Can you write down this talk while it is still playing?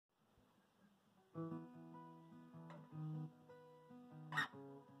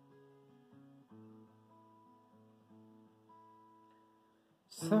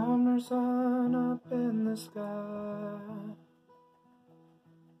Summer sun up in the sky.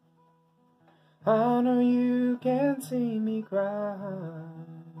 I know you can't see me cry.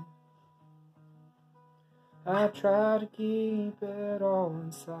 I try to keep it all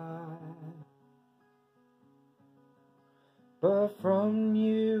inside, but from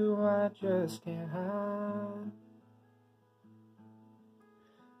you I just can't hide.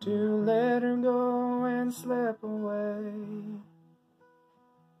 To let her go and slip away,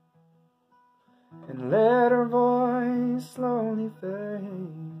 and let her voice slowly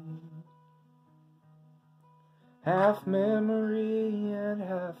fade, half memory and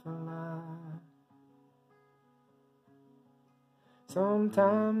half a lie.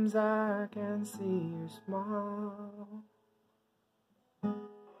 Sometimes I can see your smile.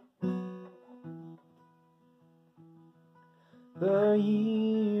 The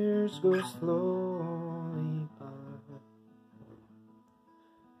years go slowly by,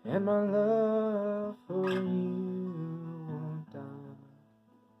 and my love for you won't die.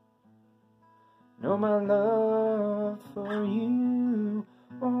 No, my love for you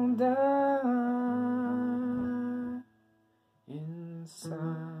won't die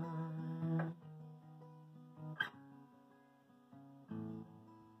inside.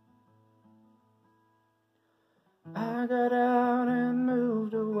 I got out and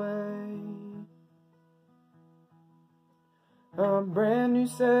moved away, a brand new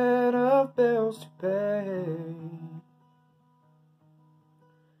set of bills to pay.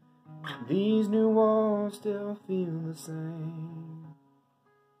 These new walls still feel the same,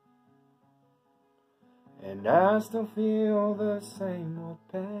 and I still feel the same old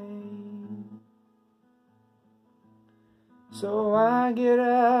pain. So I get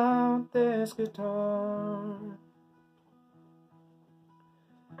out this guitar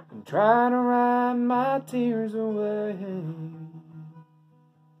and try to write my tears away.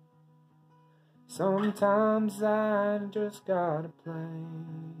 Sometimes I just gotta play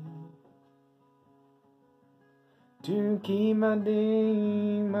to keep my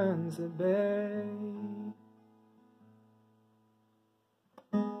demons at bay.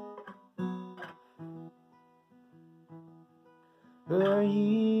 The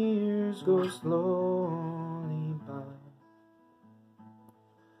years go slowly by,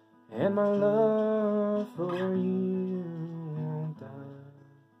 and my love for you won't die.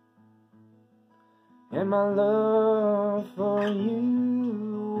 And my love for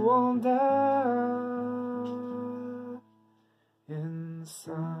you won't die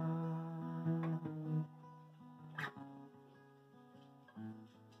inside.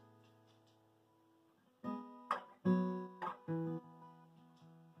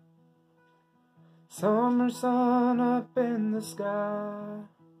 Summer sun up in the sky.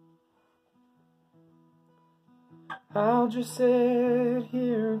 I'll just sit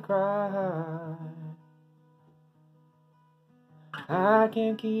here and cry. I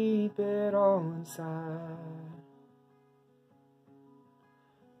can't keep it all inside.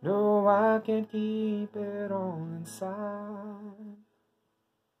 No, I can't keep it all inside.